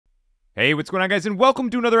Hey, what's going on, guys, and welcome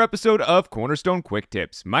to another episode of Cornerstone Quick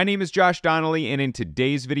Tips. My name is Josh Donnelly, and in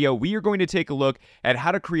today's video, we are going to take a look at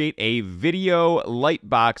how to create a video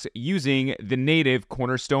lightbox using the native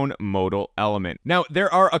Cornerstone modal element. Now,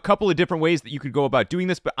 there are a couple of different ways that you could go about doing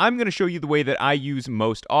this, but I'm going to show you the way that I use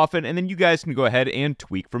most often, and then you guys can go ahead and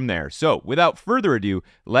tweak from there. So, without further ado,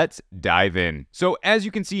 let's dive in. So, as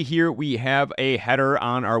you can see here, we have a header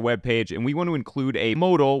on our webpage, and we want to include a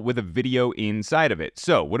modal with a video inside of it.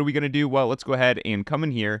 So, what are we going to do? Well, let's go ahead and come in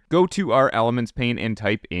here, go to our elements pane and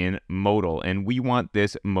type in modal, and we want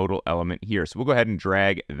this modal element here. So we'll go ahead and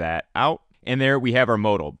drag that out. And there we have our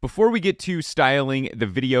modal. Before we get to styling the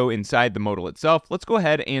video inside the modal itself, let's go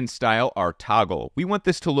ahead and style our toggle. We want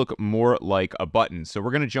this to look more like a button. So we're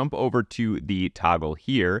going to jump over to the toggle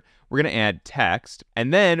here. We're going to add text,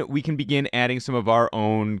 and then we can begin adding some of our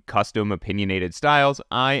own custom opinionated styles.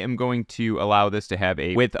 I am going to allow this to have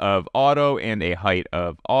a width of auto and a height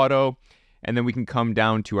of auto. And then we can come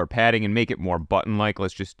down to our padding and make it more button-like.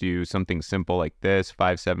 Let's just do something simple like this,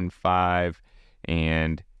 575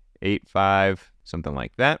 and 85, something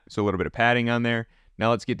like that. So a little bit of padding on there.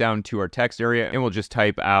 Now let's get down to our text area, and we'll just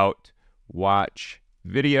type out watch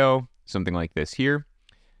video, something like this here.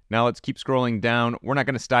 Now let's keep scrolling down. We're not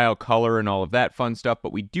going to style color and all of that fun stuff,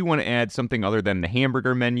 but we do want to add something other than the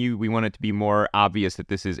hamburger menu. We want it to be more obvious that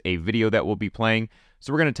this is a video that we'll be playing.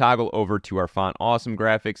 So we're going to toggle over to our Font Awesome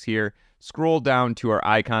graphics here, scroll down to our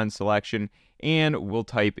icon selection, and we'll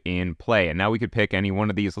type in play. And now we could pick any one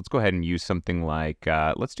of these. Let's go ahead and use something like,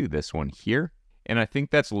 let's do this one here. And I think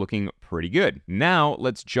that's looking pretty good. Now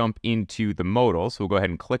let's jump into the modal. So we'll go ahead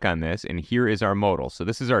and click on this, and here is our modal. So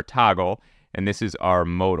this is our toggle, and this is our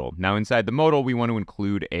modal. Now inside the modal, we want to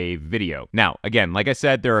include a video. Now, again, like I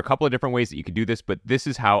said, there are a couple of different ways that you could do this, but this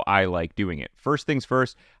is how I like doing it. First things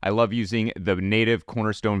first, I love using the native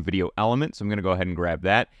Cornerstone video element. So I'm going to go ahead and grab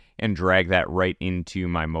that and drag that right into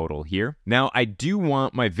my modal here. Now, I do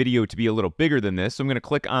want my video to be a little bigger than this, so I'm going to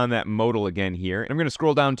click on that modal again here. I'm going to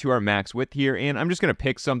scroll down to our max width here, and I'm just going to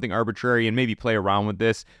pick something arbitrary and maybe play around with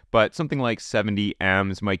this, but something like 70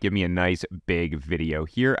 Ms might give me a nice big video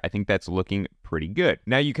here. I think that's looking pretty good.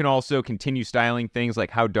 Now you can also continue styling things like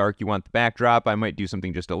how dark you want the backdrop. I might do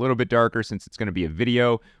something just a little bit darker since it's going to be a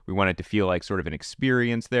video. We want it to feel like sort of an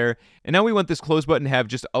experience there. And now we want this close button to have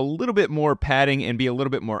just a little bit more padding and be a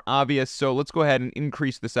little bit more obvious. So let's go ahead and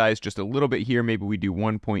increase the size just a little bit here. Maybe we do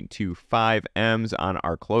 1.25 Ms on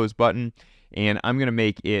our close button. And I'm going to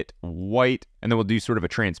make it white, and then we'll do sort of a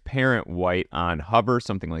transparent white on hover,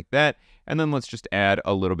 something like that. And then let's just add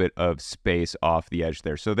a little bit of space off the edge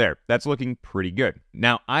there. So there, that's looking pretty good.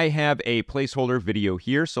 Now I have a placeholder video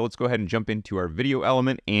here, so let's go ahead and jump into our video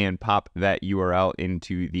element and pop that URL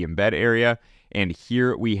into the embed area. And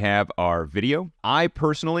here we have our video. I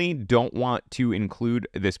personally don't want to include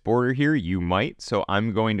this border here. You might. So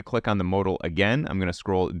I'm going to click on the modal again. I'm going to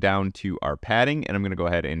scroll down to our padding, and I'm going to go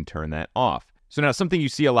ahead and turn that off. So now something you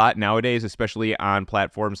see a lot nowadays, especially on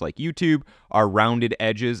platforms like YouTube, are rounded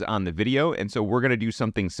edges on the video. And so we're going to do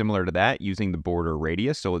something similar to that using the border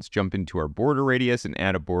radius. So let's jump into our border radius and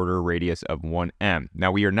add a border radius of 1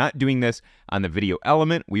 Now we are not doing this on the video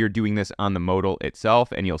element. We are doing this on the modal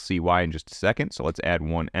itself, and you'll see why in just a second. So let's add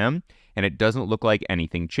 1 And it doesn't look like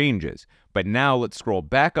anything changes. But now let's scroll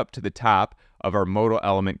back up to the top of our modal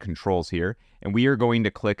element controls here, and we are going to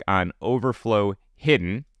click on Overflow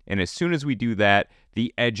Hidden. And as soon as we do that,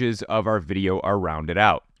 the edges of our video are rounded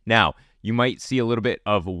out. Now, you might see a little bit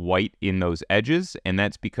of white in those edges, and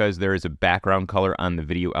that's because there is a background color on the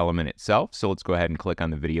video element itself. So let's go ahead and click on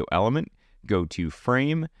the video element, go to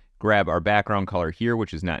Frame, grab our background color here,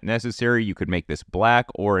 which is not necessary. You could make this black,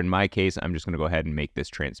 or in my case, I'm just going to go ahead and make this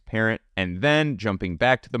transparent. And then jumping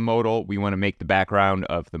back to the modal, we want to make the background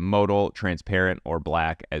of the modal transparent or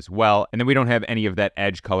black as well. And then we don't have any of that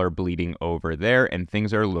edge color bleeding over there, and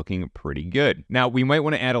things are looking pretty good. Now, we might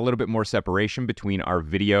want to add a little bit more separation between our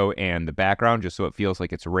video and the background, just so it feels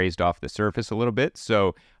like it's raised off the surface a little bit.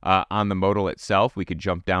 So on the modal itself, we could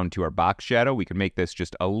jump down to our box shadow. We could make this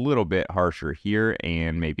just a little bit harsher here,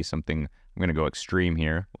 and maybe something, I'm going to go extreme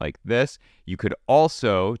here, like this. You could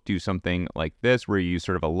also do something like this, where you use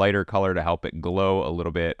sort of a lighter color to help it glow a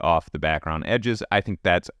little bit off the background edges. I think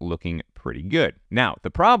that's looking pretty good. Now,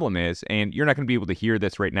 the problem is, and you're not going to be able to hear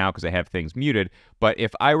this right now because I have things muted, but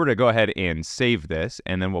if I were to go ahead and save this,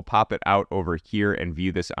 and then we'll pop it out over here and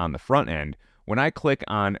view this on the front end, when I click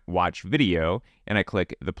on Watch Video, and I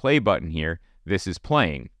click the play button here, this is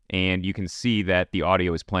playing. And you can see that the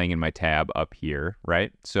audio is playing in my tab up here,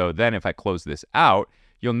 right? So then if I close this out,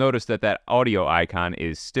 you'll notice that that audio icon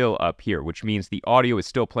is still up here, which means the audio is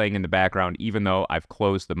still playing in the background even though I've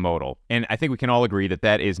closed the modal. And I think we can all agree that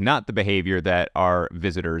that is not the behavior that our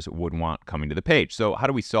visitors would want coming to the page. So how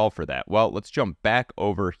do we solve for that? Well, let's jump back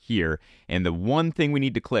over here. And the one thing we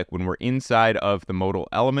need to click when we're inside of the modal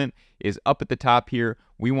element is up at the top here.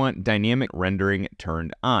 We want dynamic rendering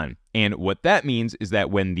turned on. And what that means is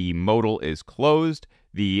that when the modal is closed,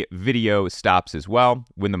 the video stops as well.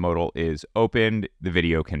 When the modal is opened, the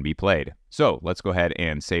video can be played. So let's go ahead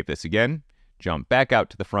and save this again. Jump back out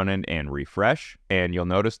to the front end and refresh. And you'll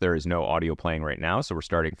notice there is no audio playing right now. So we're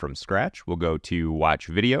starting from scratch. We'll go to watch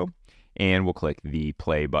video and we'll click the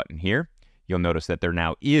play button here. You'll notice that there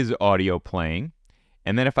now is audio playing.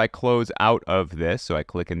 And then if I close out of this, so I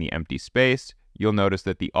click in the empty space, you'll notice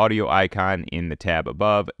that the audio icon in the tab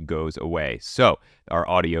above goes away. So our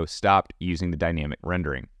audio stopped using the dynamic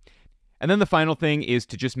rendering. And then the final thing is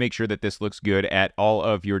to just make sure that this looks good at all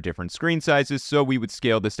of your different screen sizes. So we would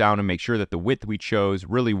scale this down and make sure that the width we chose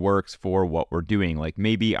really works for what we're doing. Like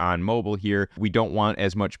maybe on mobile here, we don't want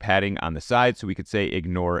as much padding on the side. So we could say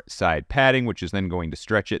ignore side padding, which is then going to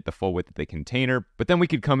stretch it the full width of the container. But then we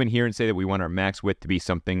could come in here and say that we want our max width to be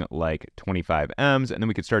something like 25 ems. And then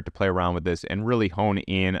we could start to play around with this and really hone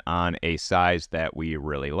in on a size that we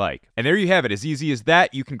really like. And there you have it. As easy as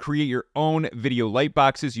that, you can create your own video light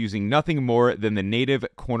boxes using nothing more than the native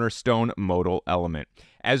Cornerstone modal element.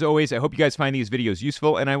 As always, I hope you guys find these videos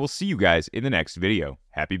useful, and I will see you guys in the next video.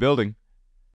 Happy building!